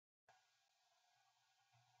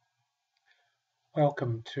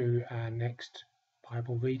Welcome to our next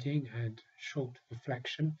Bible reading and short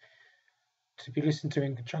reflection to be listened to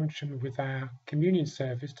in conjunction with our communion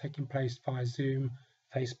service taking place via Zoom,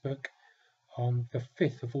 Facebook on the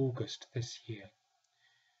 5th of August this year.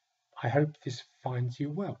 I hope this finds you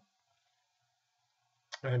well.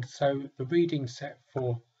 And so the reading set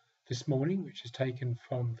for this morning, which is taken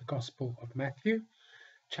from the Gospel of Matthew,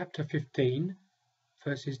 chapter 15,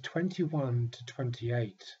 verses 21 to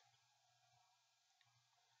 28.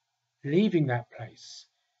 Leaving that place,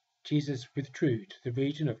 Jesus withdrew to the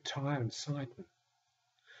region of Tyre and Sidon.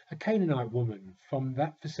 A Canaanite woman from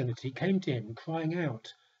that vicinity came to him, crying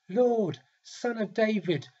out, "Lord, Son of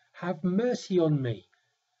David, have mercy on me.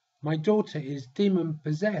 My daughter is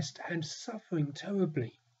demon-possessed and suffering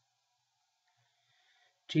terribly."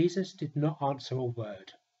 Jesus did not answer a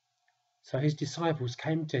word. So his disciples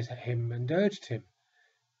came to him and urged him,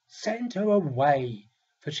 "Send her away,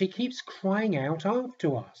 for she keeps crying out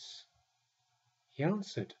after us." He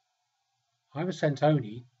answered, "I was sent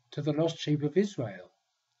only to the lost sheep of Israel."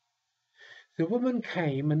 The woman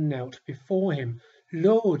came and knelt before him.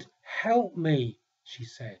 "Lord, help me," she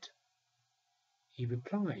said. He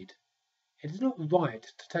replied, "It is not right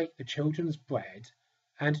to take the children's bread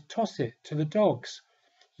and toss it to the dogs."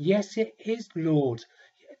 "Yes, it is, Lord.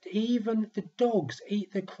 Even the dogs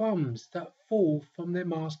eat the crumbs that fall from their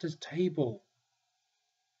master's table."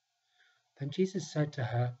 Then Jesus said to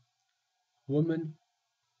her, "Woman,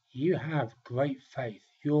 you have great faith.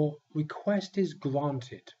 Your request is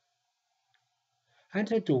granted." And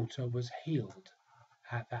her daughter was healed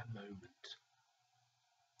at that moment.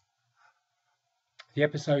 The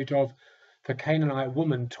episode of the Canaanite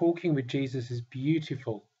woman talking with Jesus is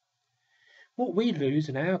beautiful. What we lose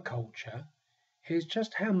in our culture is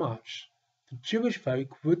just how much the Jewish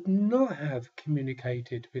folk would not have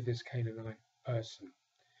communicated with this Canaanite person,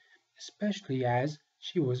 especially as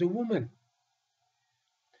she was a woman.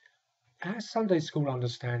 Our Sunday school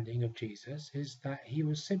understanding of Jesus is that he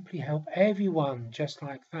will simply help everyone just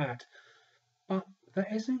like that, but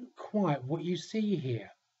that isn't quite what you see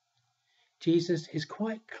here. Jesus is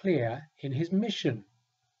quite clear in his mission.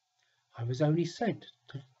 I was only sent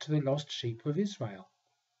to the lost sheep of Israel.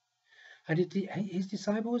 And his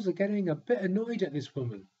disciples are getting a bit annoyed at this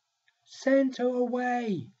woman. "Send her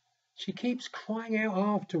away. She keeps crying out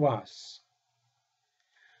after us."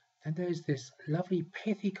 Then there's this lovely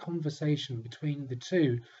pithy conversation between the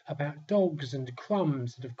two about dogs and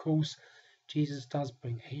crumbs, and of course Jesus does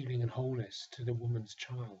bring healing and wholeness to the woman's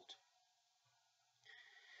child.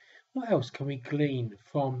 What else can we glean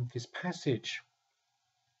from this passage?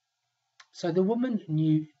 So the woman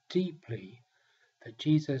knew deeply that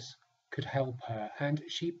Jesus could help her, and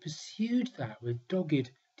she pursued that with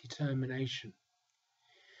dogged determination.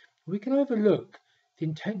 We can overlook the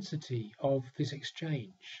intensity of this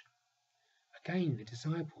exchange. Again, the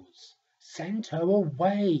disciples, "Send her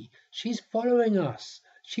away. She's following us.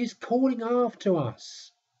 She's calling after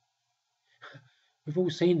us." We've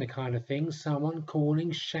all seen the kind of thing, someone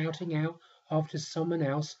calling, shouting out after someone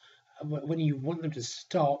else when you want them to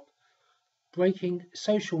stop. Breaking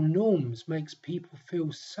social norms makes people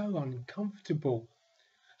feel so uncomfortable.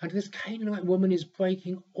 And this Canaanite woman is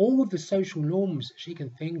breaking all the social norms she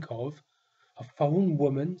can think of. A foreign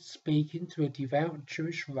woman speaking to a devout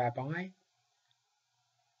Jewish rabbi.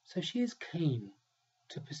 So she is keen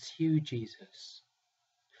to pursue Jesus.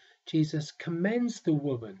 Jesus commends the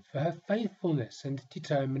woman for her faithfulness and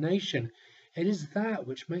determination. It is that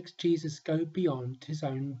which makes Jesus go beyond his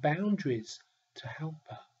own boundaries to help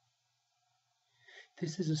her.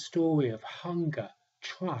 This is a story of hunger,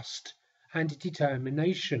 trust, and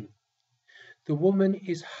determination. The woman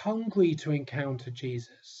is hungry to encounter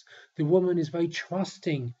Jesus. The woman is very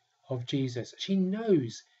trusting of Jesus. She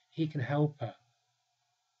knows he can help her.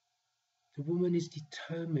 The woman is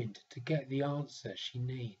determined to get the answer she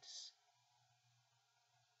needs.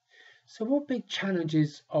 So what big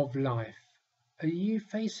challenges of life are you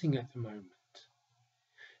facing at the moment?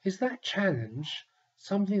 Is that challenge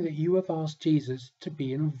something that you have asked Jesus to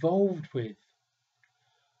be involved with?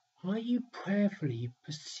 Are you prayerfully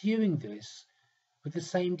pursuing this with the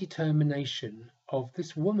same determination of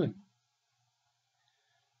this woman?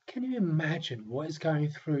 Can you imagine what is going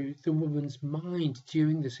through the woman's mind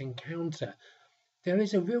during this encounter? There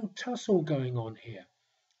is a real tussle going on here.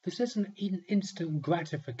 This isn't instant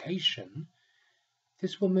gratification.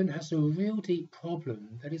 This woman has a real deep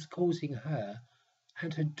problem that is causing her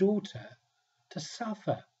and her daughter to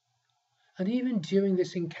suffer. And even during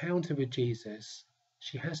this encounter with Jesus,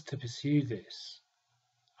 she has to pursue this.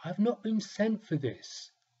 "I've not been sent for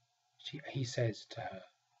this," he says to her.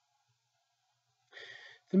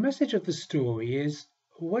 The message of the story is,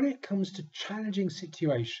 when it comes to challenging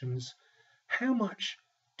situations, how much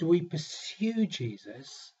do we pursue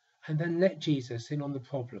Jesus and then let Jesus in on the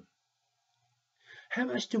problem? How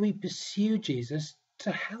much do we pursue Jesus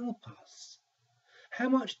to help us? How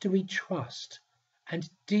much do we trust and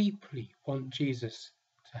deeply want Jesus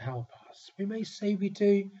to help us? We may say we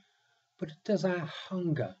do, but does our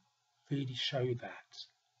hunger really show that?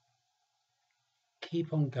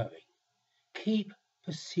 Keep on going. Keep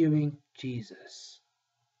pursuing Jesus.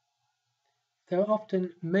 There are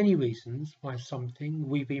often many reasons why something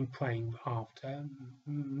we've been praying after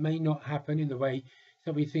may not happen in the way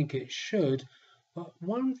that we think it should, but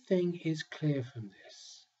one thing is clear from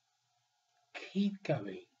this. Keep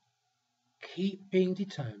going. Keep being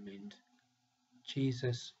determined.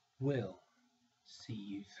 Jesus will see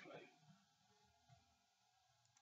you through.